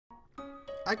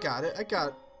I got it. I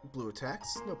got blue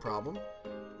attacks. No problem.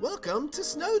 Welcome to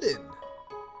Snowdin!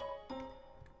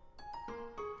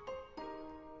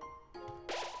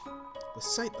 The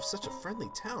sight of such a friendly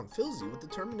town fills you with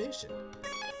determination.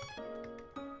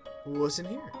 What's in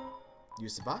here?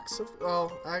 Use the box?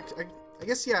 Oh, I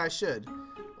guess, yeah, I should.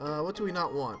 What do we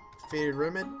not want? Faded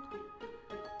ribbon?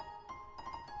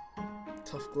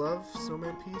 Tough glove?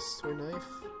 Snowman piece? Toy knife?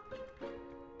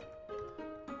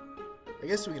 I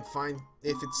guess we can find,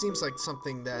 if it seems like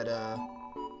something that,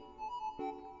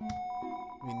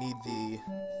 we need the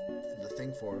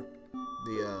thing for,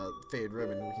 the faded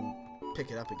ribbon, we can pick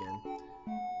it up again.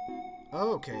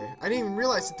 Oh, okay. I didn't even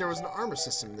realize that there was an armor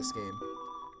system in this game.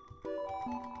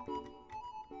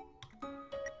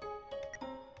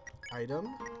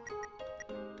 Item.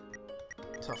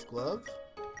 Tough glove.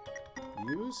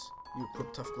 Use. You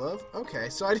equip tough glove. Okay,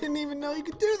 so I didn't even know you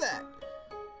could do that.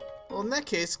 Well, in that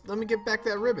case, let me get back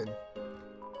that ribbon.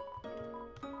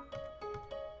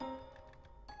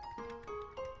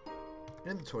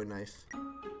 And the toy knife.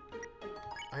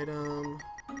 Item.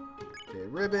 Okay,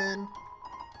 ribbon.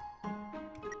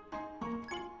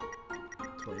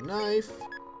 Toy knife.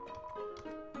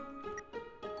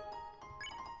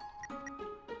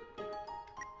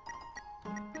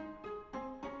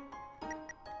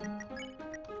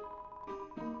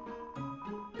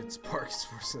 Its bark is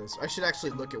worse than this. I should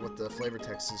actually look at what the flavor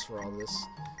text is for all this.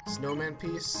 Snowman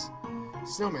piece.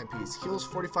 Snowman piece. Heals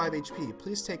 45 HP.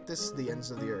 Please take this to the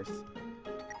ends of the earth.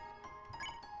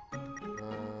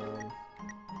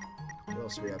 What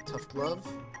else do we have? Tough glove.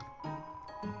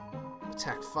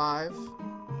 Attack 5.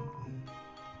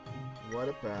 What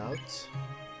about...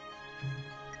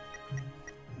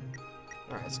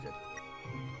 Alright, that's good.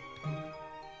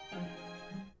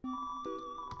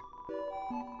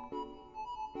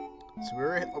 So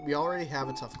we already have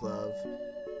a tough glove.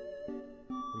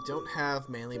 We don't have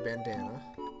manly bandana.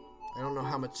 I don't know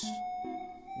how much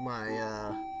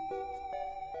my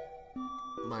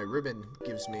my ribbon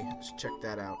gives me. I should check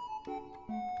that out.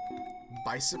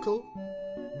 Bicycle?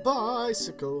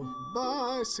 Bicycle,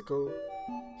 bicycle.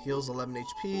 Heals 11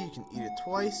 HP. You can eat it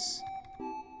twice.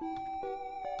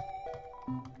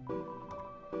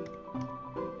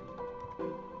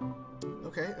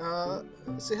 Okay,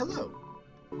 say hello.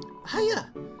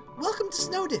 Hiya! Welcome to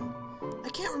Snowdin. I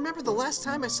can't remember the last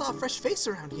time I saw a fresh face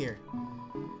around here.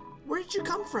 Where did you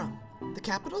come from? The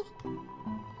capital?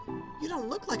 You don't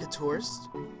look like a tourist.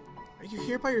 Are you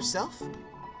here by yourself?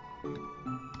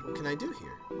 What can I do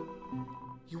here?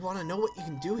 You want to know what you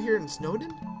can do here in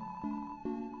Snowdin?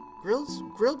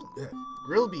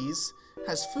 Grillby's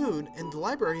has food, and the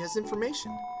library has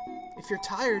information. If you're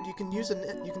tired, you can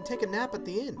take a nap at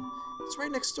the inn. It's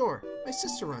right next door. My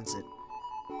sister runs it.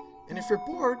 And if you're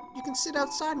bored, you can sit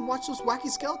outside and watch those wacky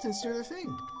skeletons do their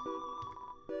thing.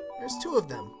 There's 2 of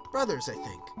them, brothers, I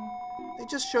think. They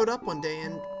just showed up one day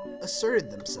and asserted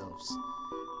themselves.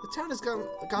 The town has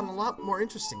gotten a lot more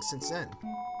interesting since then.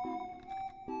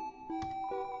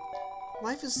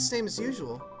 Life is the same as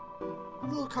usual. A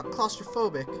little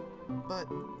claustrophobic, but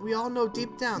we all know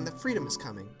deep down that freedom is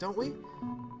coming, don't we?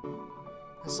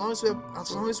 As long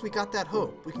as we got that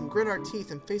hope, we can grit our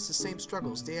teeth and face the same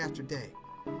struggles day after day.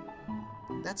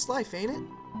 That's life, ain't it?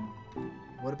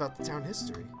 What about the town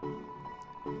history?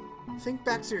 Think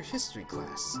back to your history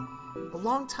class. A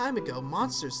long time ago,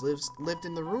 monsters lived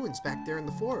in the ruins back there in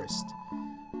the forest.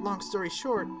 Long story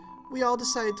short, we all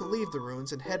decided to leave the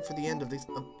ruins and head for the end of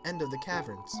the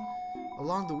caverns.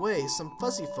 Along the way, some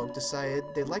fuzzy folk decided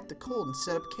they liked the cold and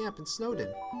set up camp in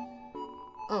Snowdin.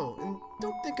 Oh, and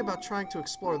don't think about trying to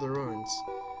explore the ruins.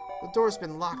 The door's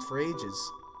been locked for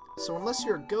ages. So unless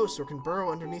you're a ghost or can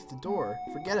burrow underneath the door,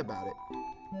 forget about it.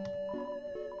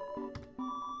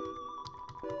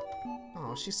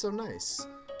 Oh, she's so nice.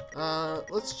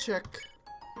 Let's check.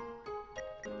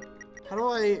 How do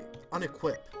I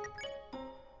unequip?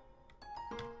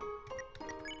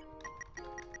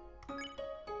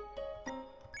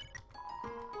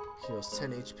 Heals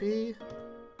 10 HP.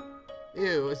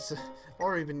 Ew, it's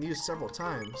already been used several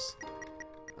times.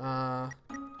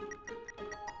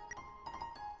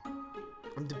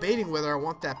 I'm debating whether I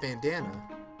want that bandana.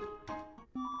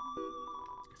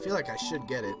 I feel like I should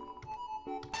get it.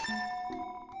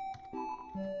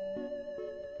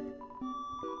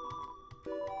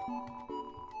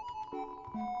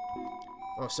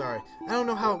 Oh, sorry. I don't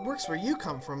know how it works where you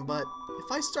come from, but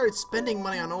if I started spending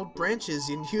money on old branches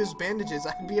and used bandages,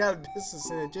 I'd be out of business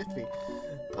in a jiffy.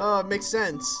 Oh, it makes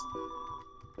sense.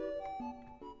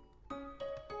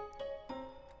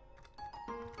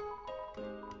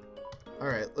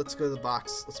 Alright, let's go to the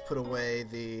box. Let's put away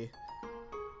the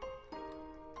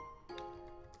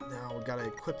Now we gotta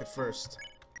equip it first.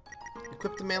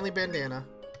 Equip the manly bandana.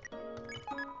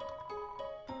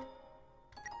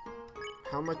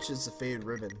 How much is the faded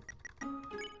ribbon?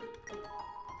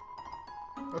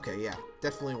 Okay, yeah,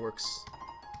 definitely works.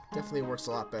 Definitely works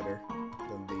a lot better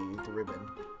than the ribbon.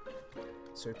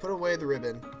 So we put away the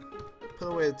ribbon, put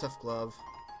away the tough glove.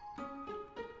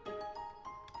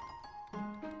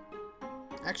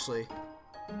 Actually,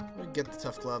 we get the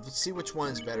tough glove. Let's see which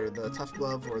one is better, the tough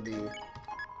glove or the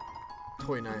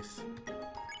toy knife.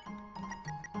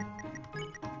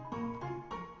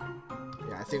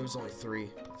 Yeah, I think it was only 3.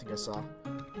 I think I saw.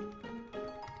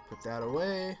 Put that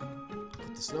away.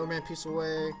 Put the snowman piece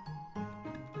away.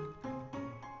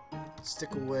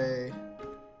 Stick away.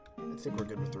 I think we're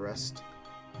good with the rest.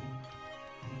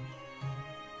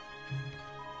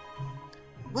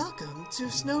 Welcome to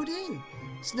Snowed In,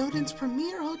 Snowdin's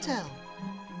premier hotel.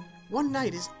 One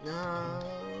night is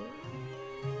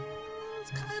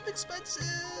it's kind of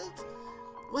expensive.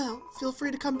 Well, feel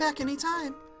free to come back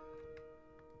anytime.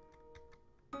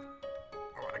 I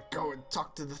want to go and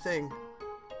talk to the thing.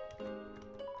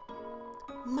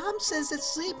 Mom says that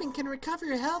sleeping can recover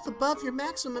your health above your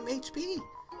maximum HP.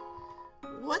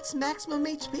 What's maximum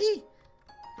HP?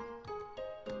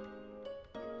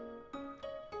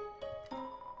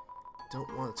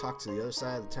 Don't want to talk to the other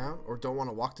side of the town? Or don't want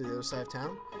to walk to the other side of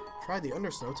town? Try the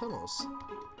undersnow tunnels.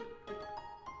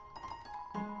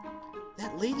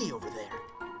 That lady over there.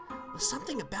 Well,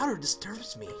 something about her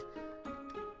disturbs me.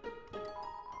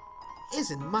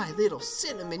 Isn't my little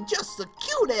Cinnamon just the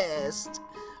cutest?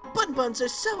 Bun Buns are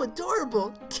so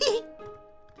adorable.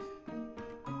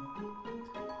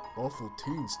 Awful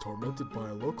teens tormented by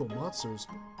local monsters.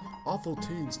 Awful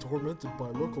teens tormented by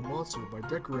a local monster by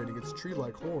decorating its tree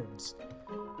like horns.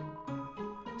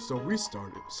 So we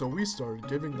started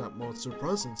giving that monster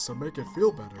presents to make it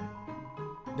feel better.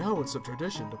 Now it's a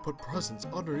tradition to put presents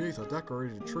underneath a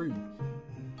decorated tree.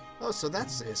 Oh, so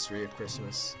that's the history of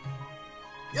Christmas.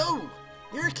 Yo,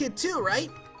 you're a kid too,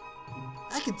 right?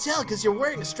 I can tell because you're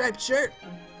wearing a striped shirt.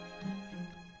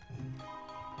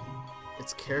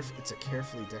 It's a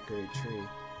carefully decorated tree.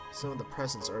 Some of the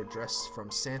presents are addressed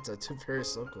from Santa to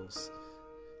various locals.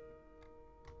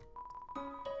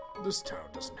 This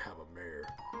town doesn't have a mayor,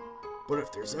 but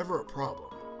if there's ever a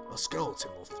problem, a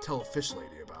skeleton will tell a fish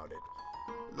lady about it.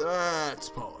 That's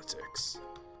politics.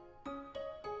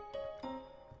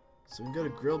 So we can go to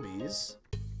Grillby's.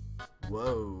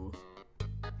 Whoa.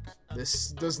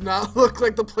 This does not look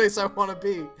like the place I want to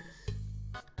be.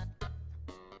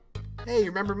 Hey, you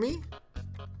remember me?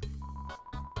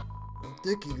 I'm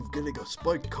thinking of getting a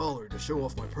spiked collar to show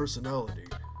off my personality.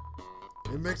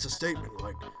 It makes a statement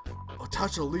like,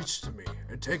 attach a leash to me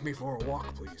and take me for a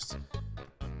walk, please.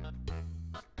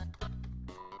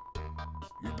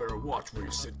 You better watch where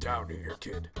you sit down here,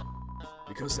 kid.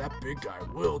 Because that big guy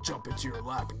will jump into your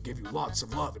lap and give you lots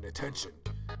of love and attention.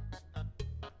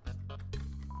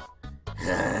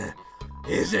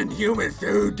 Isn't human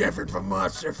food different from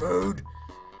monster food?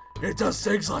 It does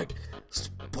things like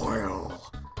spoil.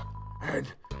 And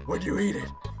when you eat it,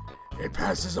 it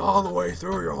passes all the way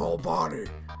through your whole body.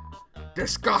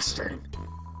 Disgusting.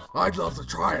 I'd love to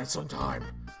try it sometime.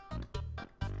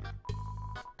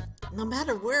 No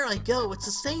matter where I go, it's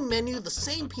the same menu, the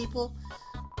same people.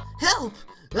 Help!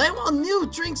 I want new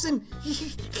drinks and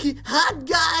hot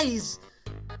guys!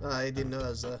 I didn't know that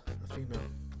was a female.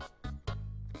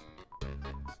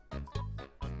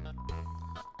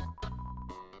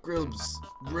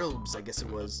 Grillbs, I guess it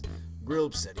was.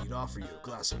 Grillbs said he'd offer you a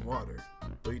glass of water,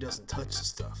 but he doesn't touch the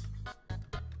stuff.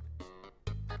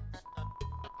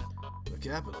 The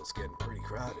capital's getting pretty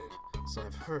crowded, so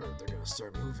I've heard they're gonna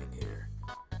start moving here.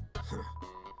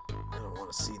 I don't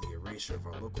want to see the erasure of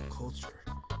our local culture,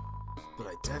 but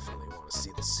I definitely want to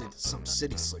see some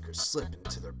city slickers slip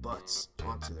onto their butts.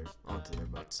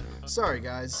 Sorry,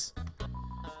 guys.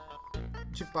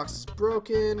 Jukebox is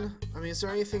broken. I mean, is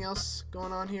there anything else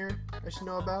going on here I should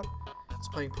know about? It's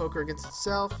playing poker against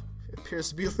itself. It appears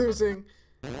to be losing.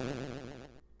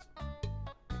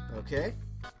 Okay.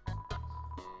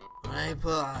 I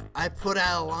put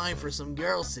out a line for some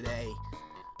girls today.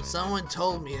 Someone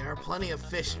told me there are plenty of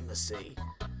fish in the sea.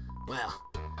 Well,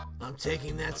 I'm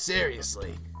taking that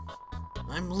seriously.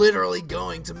 I'm literally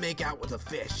going to make out with a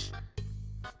fish.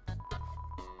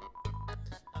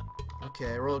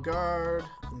 Okay, roll guard.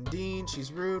 Undine,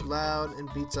 she's rude, loud,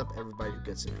 and beats up everybody who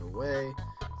gets in her way.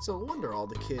 It's no wonder all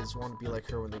the kids want to be like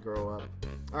her when they grow up.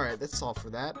 Alright, that's all for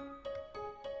that.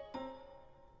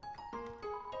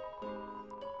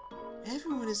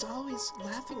 Everyone is always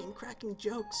laughing and cracking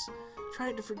jokes,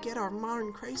 trying to forget our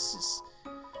modern crises.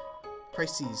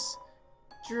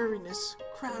 Dreariness,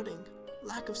 crowding,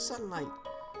 lack of sunlight.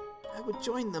 I would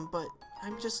join them, but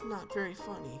I'm just not very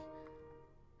funny.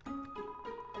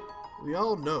 We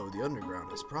all know the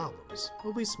underground has problems,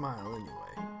 but we smile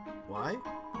anyway. Why?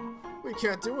 We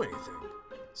can't do anything,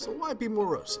 so why be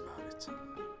morose about it?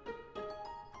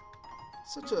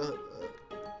 Such a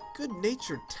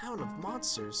good-natured town of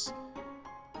monsters.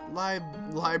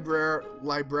 Library.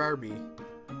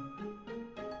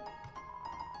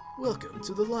 Welcome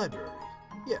to the library.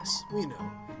 Yes, we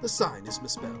know. The sign is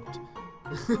misspelled.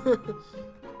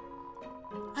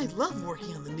 I love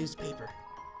working on the newspaper.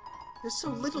 There's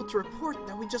so little to report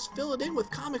that we just fill it in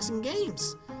with comics and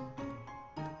games.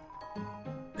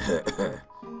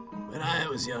 When I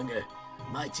was younger,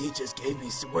 my teachers gave me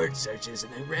some word searches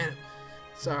and they ran...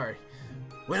 Sorry.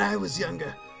 When I was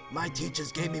younger, my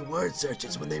teachers gave me word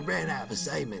searches when they ran out of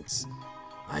assignments.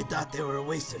 I thought they were a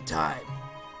waste of time.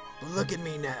 But look at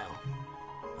me now.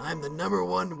 I'm the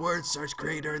 #1 word search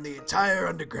creator in the entire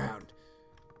underground.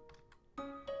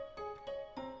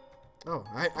 Oh,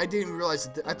 I didn't even realize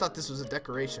that. I thought this was a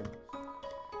decoration.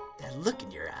 That look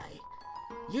in your eye.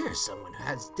 You're someone who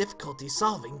has difficulty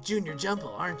solving Junior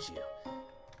Jumble, aren't you?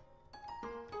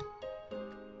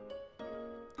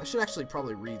 I should actually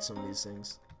probably read some of these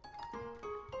things.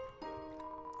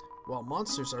 While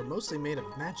monsters are mostly made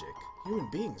of magic, human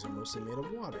beings are mostly made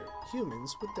of water.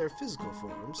 Humans, with their physical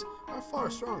forms, are far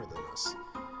stronger than us,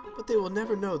 but they will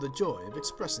never know the joy of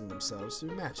expressing themselves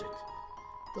through magic.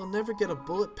 They'll never get a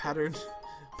bullet-patterned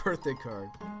birthday card.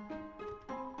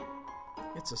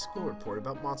 It's a school report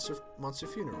about monster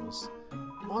funerals.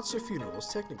 Monster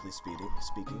funerals, technically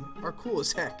speaking, are cool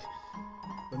as heck.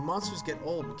 When monsters get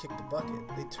old and kick the bucket,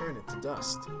 they turn into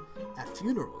dust. At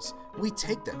funerals, we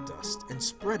take that dust and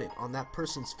spread it on that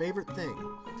person's favorite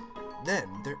thing. Then,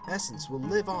 their essence will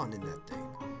live on in that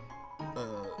thing.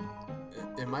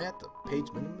 Am I at the page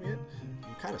minimum yet?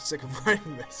 I'm kind of sick of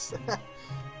writing this.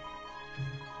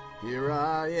 Here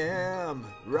I am,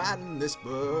 writing this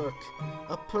book.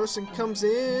 A person comes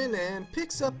in and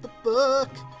picks up the book.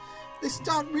 They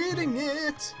start reading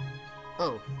it.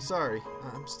 Oh, sorry.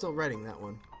 I'm still writing that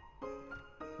one.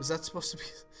 Was that supposed to be?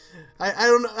 I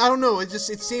don't know. It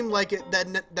seemed like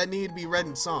that needed to be read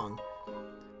in song.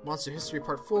 Monster History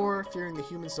Part 4. Fearing the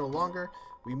humans no longer,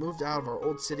 we moved out of our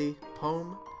old city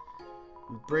home.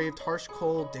 We braved harsh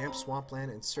cold, damp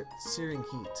swampland and searing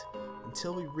heat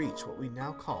until we reach what we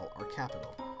now call our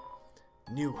capital,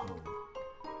 New Home.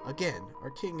 Again, our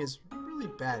king is really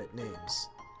bad at names.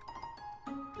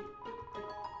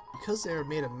 Because they are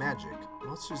made of magic,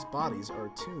 monsters' bodies are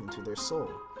attuned to their soul.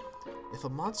 If a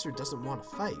monster doesn't want to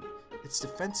fight, its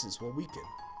defenses will weaken.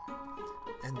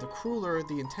 And the crueler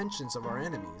the intentions of our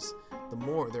enemies, the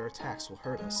more their attacks will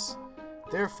hurt us.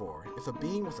 Therefore, if a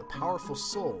being with a powerful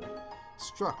soul,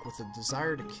 struck with a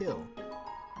desire to kill...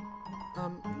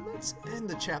 let's end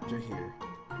the chapter here.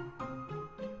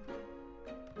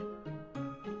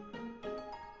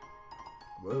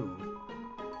 Whoa.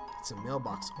 It's a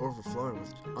mailbox overflowing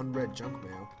with unread junk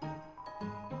mail.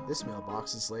 This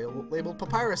mailbox is labeled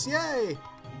Papyrus. Yay!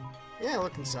 Yeah,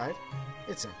 look inside.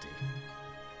 It's empty.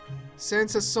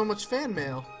 Sans has so much fan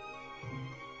mail.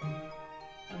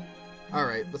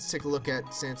 Alright, let's take a look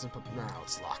at Sans and Papyrus. Now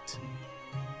it's locked.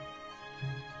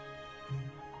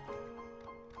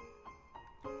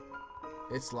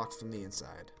 It's locked from the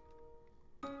inside.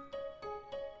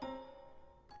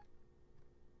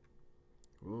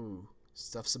 Ooh,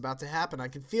 stuff's about to happen. I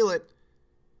can feel it.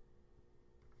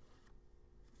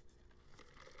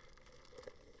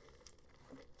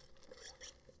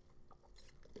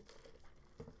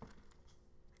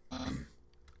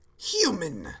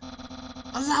 Human!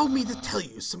 Allow me to tell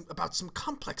you about some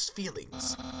complex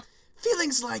feelings.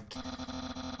 Feelings like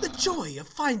the joy of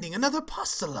finding another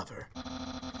pasta lover,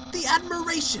 the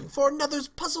admiration for another's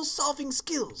puzzle-solving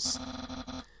skills,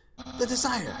 the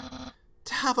desire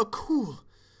to have a cool,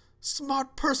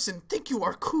 smart person think you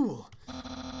are cool.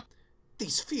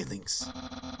 These feelings,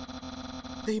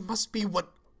 they must be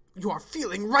what you are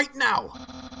feeling right now.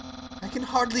 I can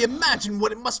hardly imagine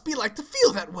what it must be like to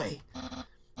feel that way.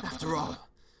 After all,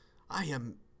 I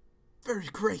am very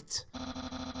great.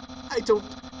 I don't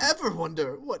ever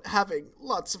wonder what having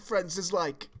lots of friends is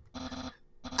like.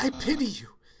 I pity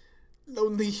you,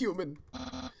 lonely human.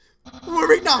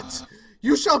 Worry not,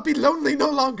 you shall be lonely no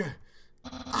longer.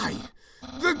 I,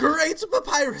 the great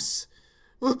Papyrus,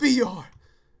 will be your...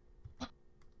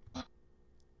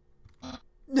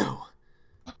 No.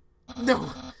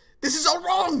 No, this is all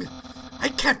wrong. I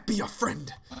can't be your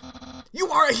friend.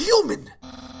 You are a human.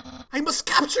 I must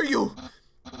capture you.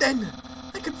 Then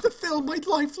I can fulfill my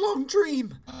lifelong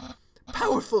dream.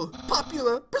 Powerful,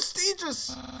 popular,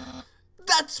 prestigious.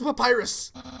 That's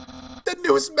Papyrus, the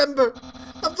newest member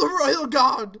of the Royal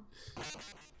Guard.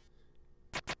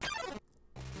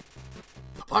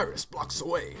 Papyrus blocks the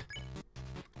way.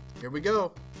 Here we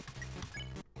go.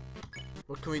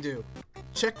 What can we do?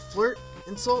 Check, flirt,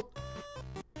 insult?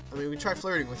 I mean, we try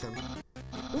flirting with him.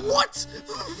 What?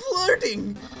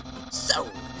 Flirting? So,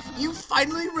 you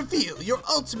finally reveal your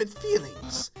ultimate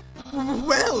feelings.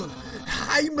 Well,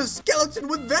 I'm a skeleton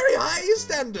with very high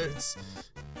standards.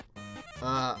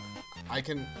 I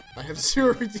have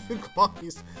 0 redeeming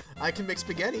qualities. I can make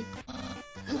spaghetti.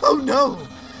 Oh no!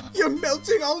 You're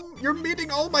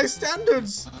meeting all my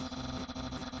standards!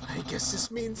 I guess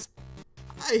this means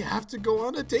I have to go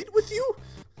on a date with you?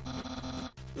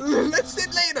 Let's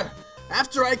date later,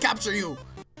 after I capture you!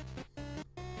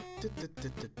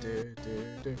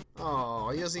 Oh,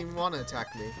 he doesn't even want to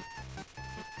attack me.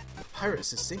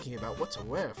 Papyrus is thinking about what to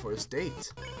wear for his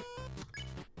date.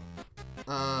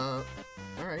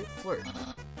 Alright, flirt.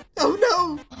 Oh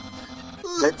no!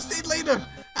 Let's date later!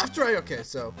 After I... Okay,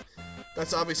 so...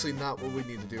 That's obviously not what we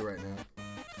need to do right now.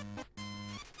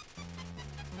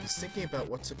 He's thinking about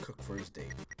what to cook for his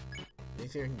date.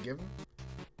 Anything I can give him?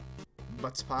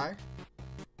 Butts pie?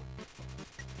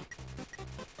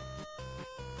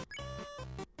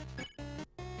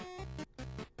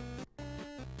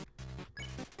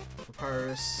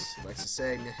 Papyrus likes to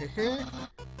say,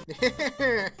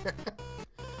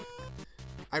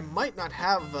 I might not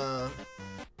have, I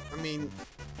mean,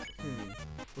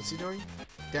 what's he doing?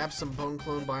 Dab some bone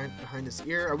clone behind his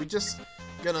ear. Are we just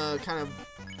gonna kind of,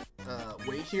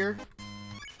 wait here?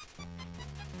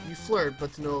 You flirt,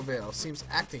 but to no avail. Seems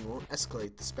acting won't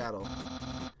escalate this battle.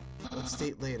 Let's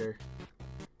date later.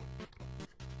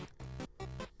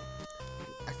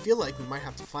 I feel like we might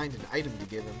have to find an item to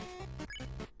give him.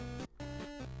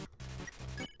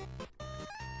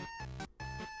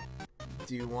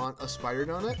 Do you want a spider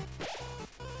donut?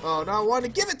 Oh, no, I want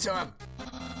to give it to him!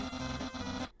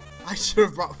 I should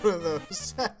have brought one of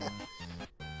those.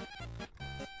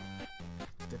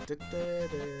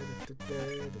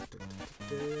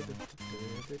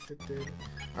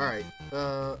 Alright,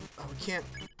 oh, we can't...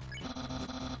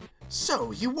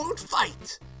 So, you won't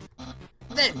fight!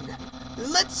 Then,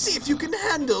 let's see if you can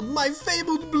handle my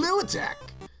fabled blue attack!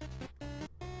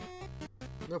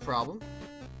 No problem.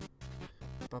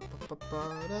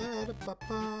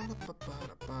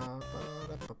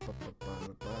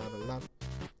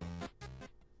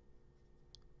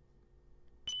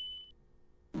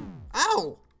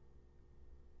 Ow!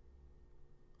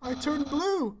 I turned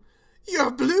blue.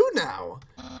 You're blue now.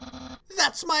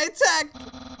 That's my attack.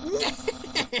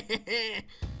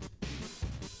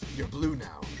 You're blue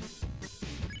now.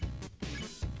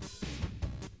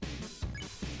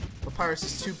 Papyrus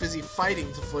is too busy fighting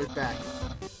to flirt back.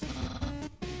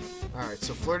 Alright,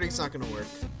 so flirting's not gonna work.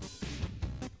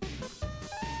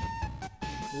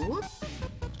 Whoop!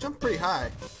 Jump pretty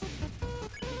high.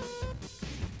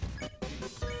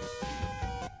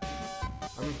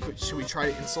 Should we try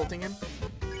insulting him?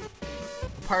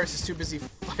 Papyrus is too busy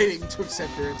fighting to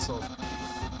accept your insult.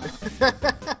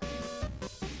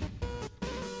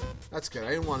 That's good.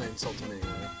 I didn't want to insult him anyway.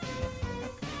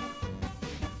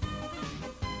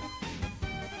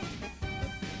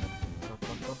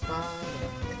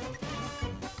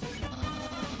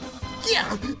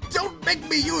 Yeah! Don't make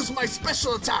me use my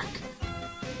special attack!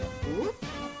 Whoop.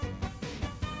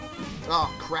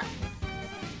 Oh, crap.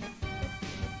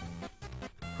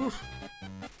 Whew.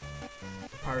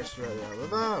 Papyrus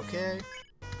okay.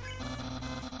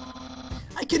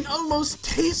 I can almost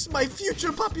taste my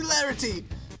future popularity!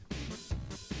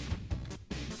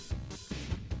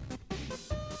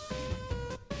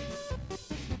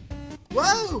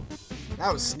 Whoa!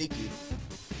 That was sneaky.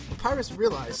 Papyrus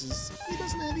realizes he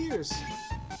doesn't have ears.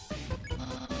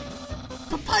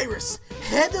 Papyrus,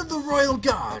 head of the Royal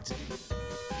Guard!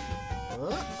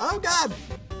 Oh god!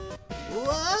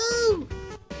 Whoa!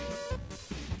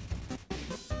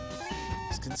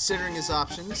 He's considering his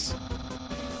options.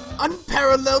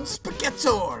 Unparalleled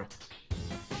Spaghettor!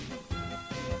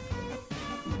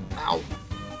 Ow!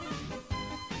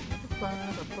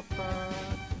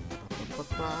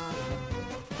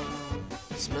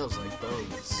 Smells like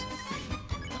bones.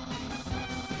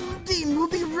 Dean will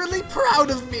be really proud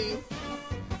of me!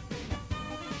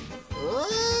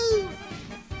 Whoa!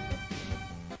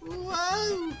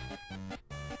 Whoa!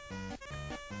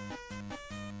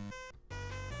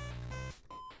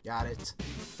 Got it.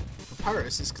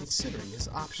 Papyrus is considering his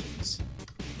options.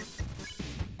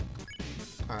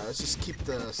 Alright, let's just keep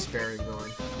the sparing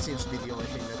going. It seems to be the only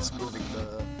thing that's moving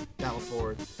the battle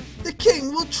forward. The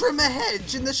king will trim a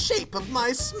hedge in the shape of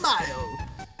my smile.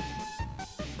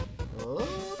 Whoop.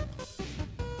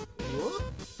 Whoop.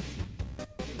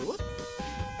 Whoop.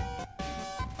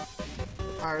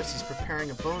 Papyrus is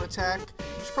preparing a bone attack.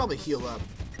 Should probably heal up.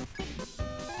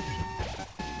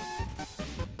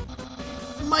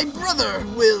 My brother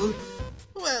will...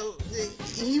 well,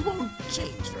 he won't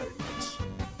change very much.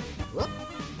 Whoop.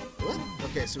 Whoop.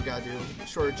 Okay, so we gotta do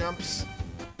shorter jumps.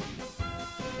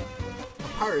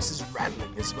 Papyrus is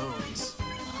rattling his bones.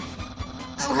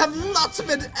 I'll have lots of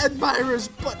admirers,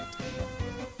 but...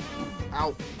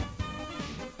 ow.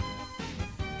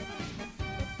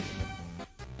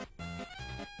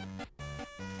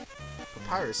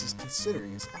 Papyrus is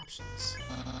considering his options.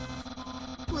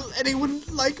 Will anyone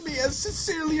like me as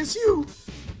sincerely as you?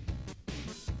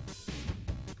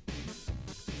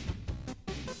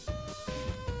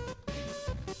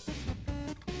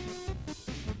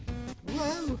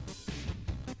 Whoa.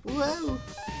 Whoa.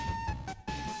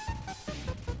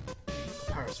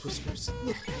 Papyrus whispers.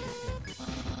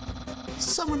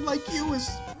 Someone like you is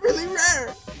really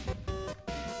rare.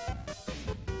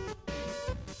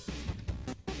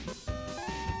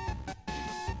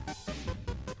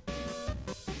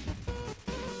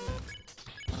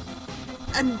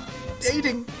 And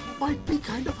dating might be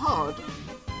kind of hard.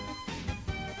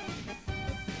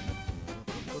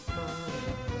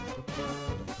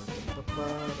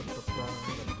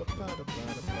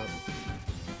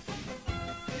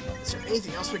 Is there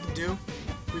anything else we can do?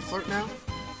 We flirt now?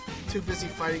 Too busy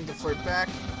fighting to flirt back.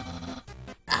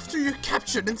 After you're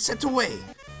captured and sent away.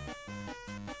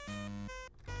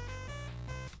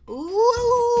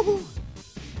 Ooh.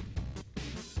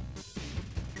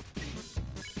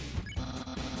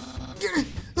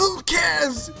 Who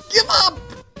cares? Give up!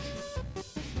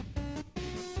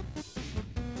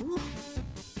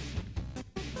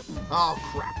 Oh,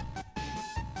 crap.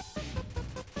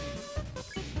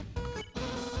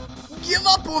 Give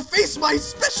up or face my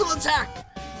special attack!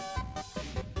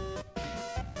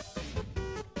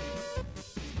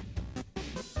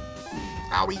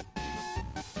 Owie.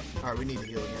 Alright, we need to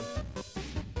heal again.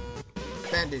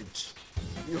 Bandage.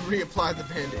 You reapply the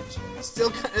bandage. Still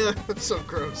kinda... that's so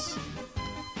gross.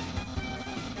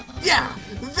 Yeah!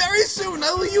 Very soon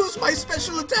I will use my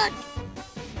special attack!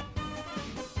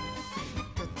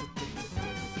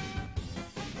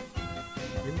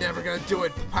 You're never gonna do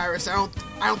it, Papyrus. I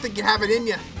don't think you have it in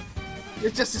you. You're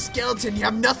just a skeleton. You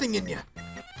have nothing in you.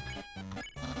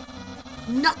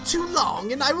 Not too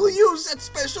long, and I will use that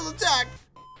special attack.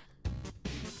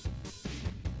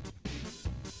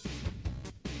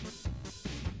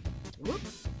 Whoop.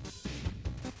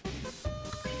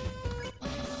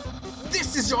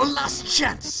 This is your last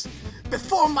chance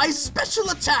before my special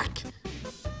attack.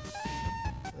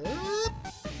 Whoop.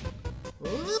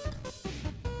 Whoop.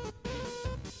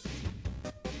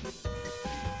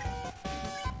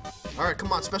 Alright,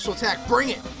 come on, special attack, bring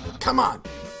it! Come on!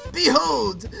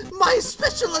 Behold, my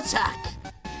special attack!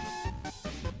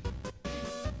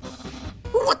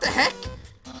 What the heck?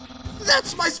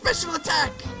 That's my special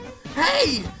attack!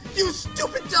 Hey, you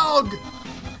stupid dog!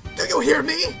 Do you hear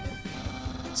me?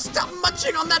 Stop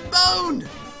munching on that bone!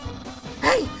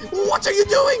 Hey, what are you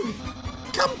doing?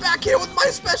 Come back here with my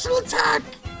special attack!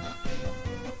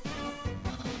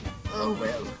 Oh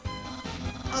well.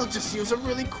 I'll just use a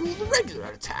really cool regular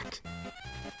attack.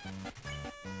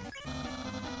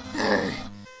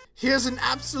 Here's an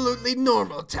absolutely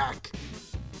normal attack.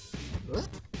 What?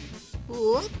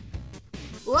 What?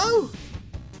 Whoa!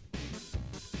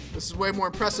 This is way more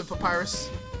impressive, Papyrus.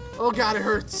 Oh god, it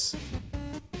hurts.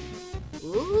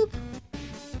 Whoop.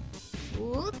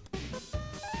 Whoop.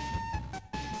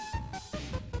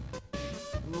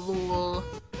 Lol.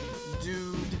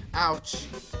 Dude. Ouch.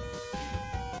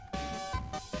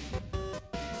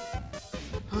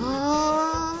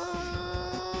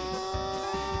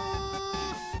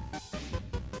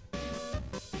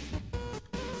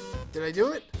 Did I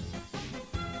do it?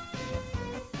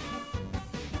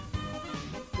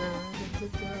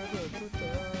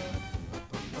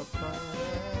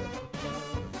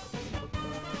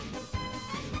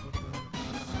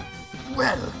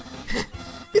 Well,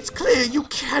 it's clear you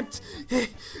can't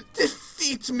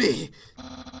defeat me.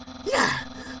 Yeah,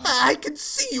 I can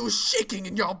see you shaking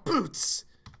in your boots.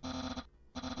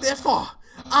 Therefore,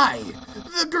 I,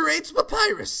 the great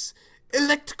Papyrus,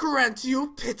 elect to grant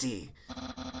you pity.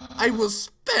 I will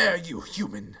spare you,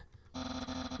 human.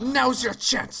 Now's your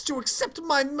chance to accept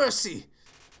my mercy.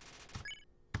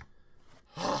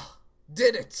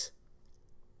 Did it.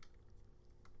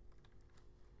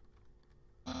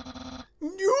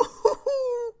 No!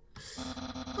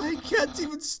 I can't can't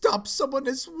even stop someone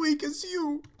as weak as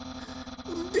you.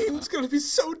 Undine's gonna be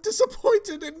so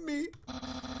disappointed in me.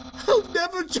 I'll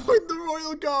never join the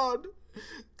Royal Guard.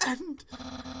 And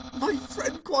my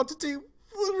friend quantity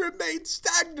will remain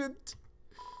stagnant.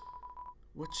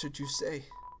 What should you say?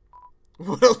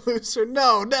 What a loser.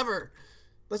 No, never.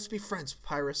 Let's be friends,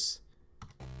 Papyrus.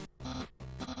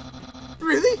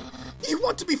 Really? You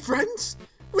want to be friends?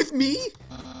 With me?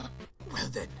 Well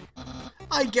then,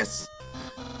 I guess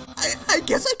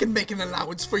I can make an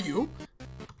allowance for you.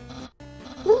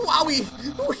 Wowie!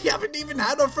 We haven't even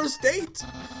had our first date!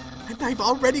 And I've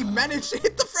already managed to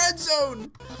hit the friend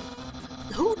zone!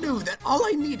 Who knew that all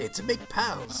I needed to make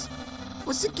pals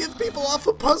was to give people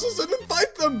awful puzzles and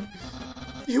invite them?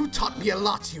 You taught me a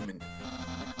lot, human.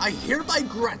 I hereby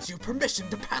grant you permission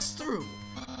to pass through.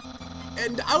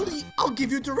 And I'll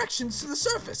give you directions to the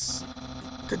surface.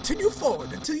 Continue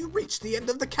forward until you reach the end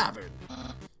of the cavern.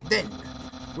 Then,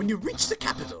 when you reach the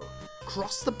capital,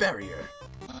 cross the barrier.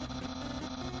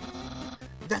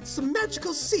 That's the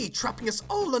magical sea trapping us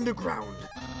all underground.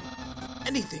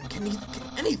 Anything can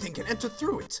enter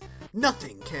through it.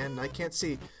 Nothing can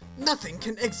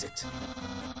exit.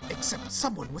 Except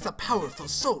someone with a powerful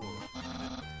soul.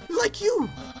 Like you.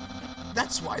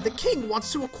 That's why the king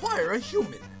wants to acquire a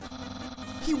human.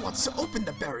 He wants to open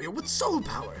the barrier with soul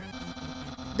power.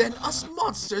 Then us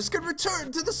monsters can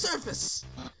return to the surface.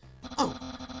 Oh,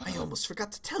 I almost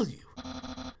forgot to tell you.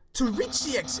 To reach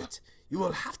the exit, you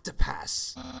will have to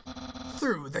pass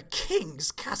through the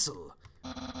king's castle.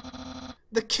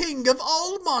 The king of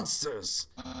all monsters.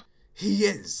 He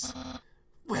is,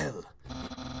 well,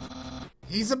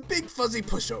 he's a big fuzzy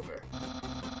pushover.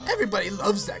 Everybody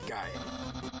loves that guy.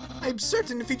 I'm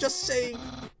certain if you just say,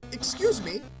 "Excuse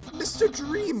me, Mr.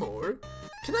 Dreamore,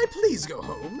 can I please go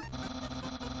home?"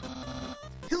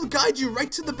 He'll guide you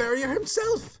right to the barrier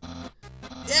himself.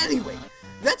 Anyway,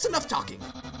 that's enough talking.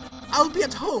 I'll be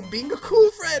at home being a cool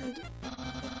friend.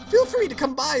 Feel free to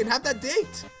come by and have that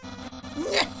date.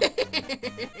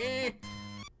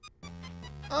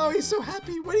 Oh, he's so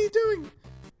happy. What are you doing?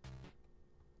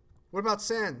 What about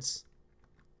Sans?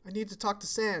 I need to talk to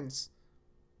Sans.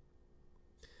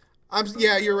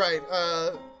 Yeah, you're right.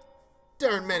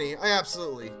 There are many. I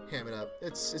absolutely ham it up.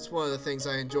 It's one of the things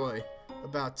I enjoy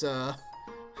about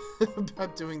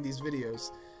about doing these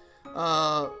videos.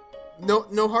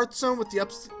 No Hearthstone with the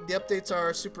updates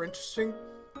are super interesting.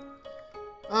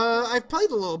 I've played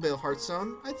a little bit of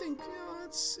Hearthstone. I think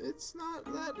it's not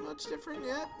that much different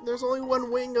yet. There's only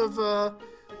one wing of the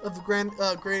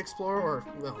Great Explorer, or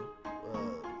no,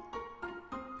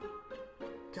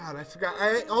 God, I forgot.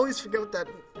 I always forget what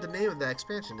the name of that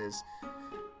expansion is.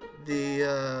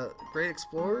 The Great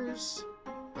Explorers?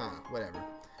 Whatever.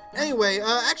 Anyway,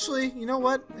 actually, you know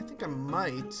what? I think I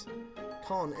might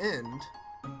call an end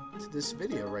to this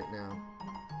video right now.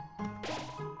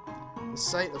 The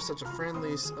sight of such a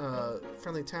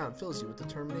friendly town fills you with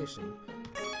determination.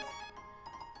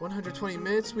 120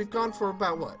 minutes. We've gone for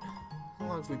about what? How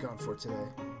long have we gone for today?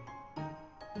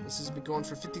 This has been going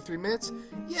for 53 minutes.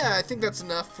 Yeah, I think that's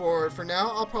enough for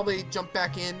now. I'll probably jump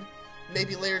back in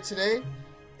maybe later today.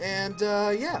 And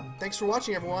yeah, thanks for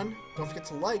watching, everyone. Don't forget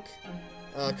to like,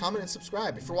 comment, and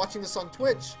subscribe. If you're watching this on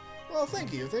Twitch, well,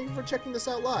 thank you. Thank you for checking this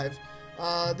out live.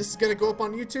 This is going to go up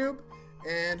on YouTube,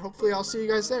 and hopefully I'll see you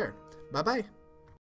guys there. Bye-bye.